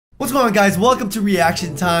What's going on, guys? Welcome to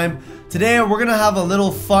reaction time. Today we're gonna have a little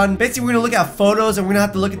fun. Basically, we're gonna look at photos and we're gonna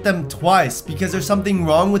have to look at them twice because there's something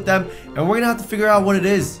wrong with them and we're gonna have to figure out what it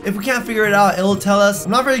is. If we can't figure it out, it'll tell us.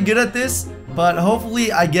 I'm not very good at this, but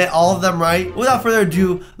hopefully I get all of them right. Without further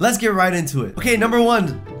ado, let's get right into it. Okay, number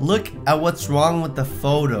one, look at what's wrong with the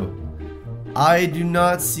photo. I do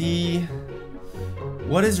not see...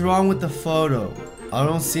 What is wrong with the photo? I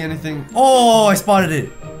don't see anything. Oh, I spotted it.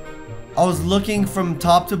 I was looking from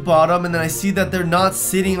top to bottom and then I see that they're not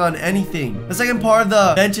sitting on anything. The second part of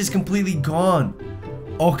the bench is completely gone.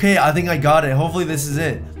 Okay, I think I got it. Hopefully this is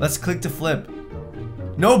it. Let's click to flip.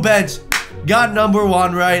 No bench. Got number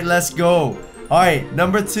one right. Let's go. Alright,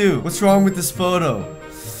 number two. What's wrong with this photo?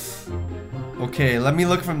 Okay, let me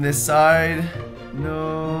look from this side.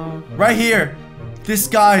 No. Right here. This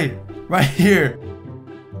guy. Right here.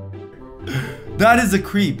 That is a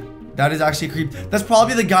creep. That is actually a creep. That's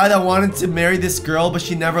probably the guy that wanted to marry this girl, but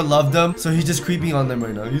she never loved him. So he's just creeping on them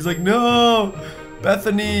right now. He's like, no,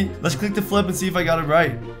 Bethany. Let's click the flip and see if I got it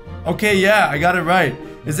right. Okay, yeah, I got it right.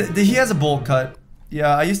 He has a bowl cut.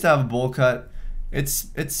 Yeah, I used to have a bowl cut. It's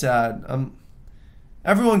sad.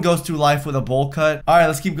 Everyone goes through life with a bowl cut. All right,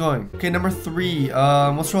 let's keep going. Okay, number three.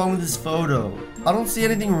 What's wrong with this photo? I don't see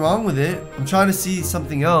anything wrong with it. I'm trying to see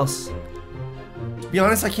something else. To be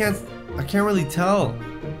honest, I can't really tell.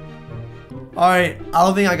 Alright, I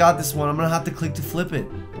don't think I got this one. I'm gonna have to click to flip it.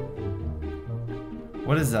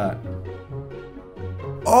 What is that?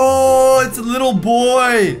 Oh, it's a little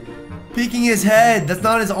boy peeking his head. That's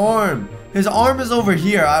not his arm. His arm is over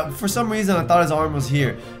here. For some reason, I thought his arm was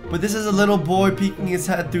here. But this is a little boy peeking his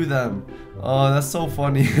head through them. Oh, that's so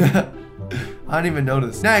funny. I didn't even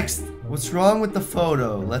notice. Next, what's wrong with the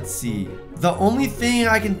photo? Let's see. The only thing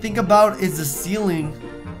I can think about is the ceiling.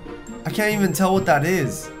 I can't even tell what that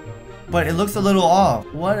is. But it looks a little off.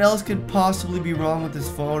 What else could possibly be wrong with this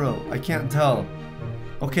photo? I can't tell.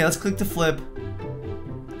 Okay, let's click to flip.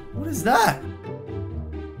 What is that?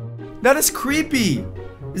 That is creepy.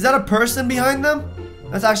 Is that a person behind them?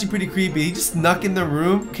 That's actually pretty creepy. He just snuck in the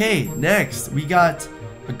room. Okay, next we got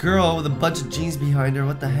a girl with a bunch of jeans behind her.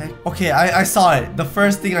 What the heck? Okay, I saw it. The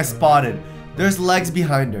first thing I spotted. There's legs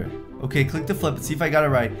behind her. Okay, click to flip and see if I got it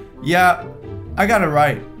right. Yeah, I got it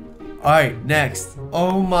right. Alright, next.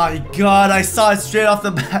 Oh my god, I saw it straight off the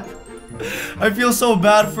bat. I feel so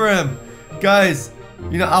bad for him. Guys,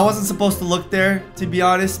 you know, I wasn't supposed to look there, to be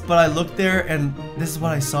honest, but I looked there and this is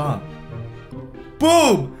what I saw.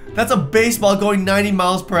 Boom! That's a baseball going 90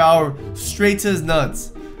 miles per hour straight to his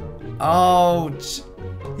nuts. Ouch.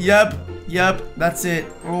 Yep, that's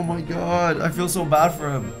it. Oh my god, I feel so bad for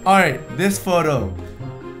him. Alright, this photo.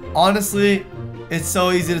 Honestly, it's so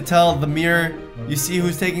easy to tell. The mirror. You see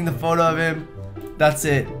who's taking the photo of him? That's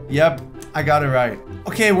it. Yep, I got it right.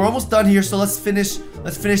 Okay, we're almost done here, so let's finish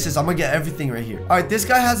this. I'm gonna get everything right here. Alright, this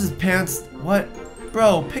guy has his pants. What?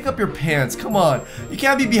 Bro, pick up your pants. Come on. You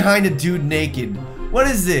can't be behind a dude naked. What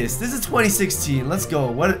is this? This is 2016. Let's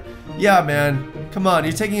go. What? Yeah, man. Come on,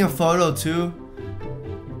 you're taking a photo too?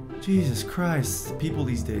 Jesus Christ. People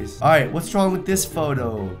these days. Alright, what's wrong with this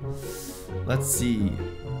photo? Let's see.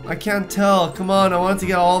 I can't tell. Come on, I wanted to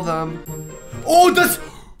get all of them. Oh, that's...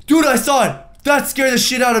 Dude, I saw it. That scared the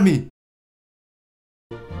shit out of me.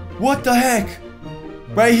 What the heck?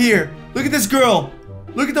 Right here. Look at this girl.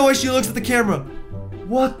 Look at the way she looks at the camera.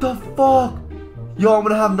 What the fuck? Yo, I'm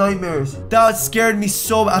gonna have nightmares. That scared me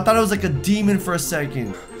so bad. I thought it was like a demon for a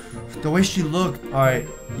second. The way she looked. Alright.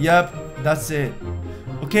 Yep. That's it.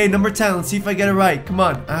 Okay, number 10. Let's see if I get it right. Come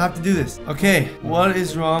on. I have to do this. Okay. What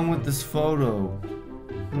is wrong with this photo?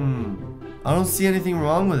 I don't see anything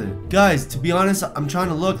wrong with it. Guys, to be honest, I'm trying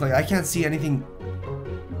to look. Like, I can't see anything.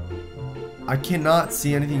 I cannot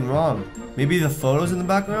see anything wrong. Maybe the photos in the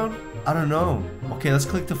background? I don't know. Okay, let's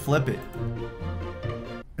click to flip it.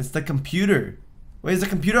 It's the computer. Wait, is the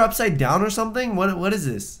computer upside down or something? What is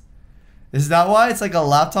this? Is that why it's like a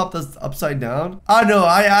laptop that's upside down? I know,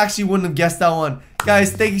 I actually wouldn't have guessed that one.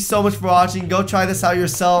 Guys, thank you so much for watching. Go try this out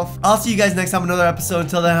yourself. I'll see you guys next time in another episode.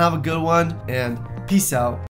 Until then, have a good one and peace out.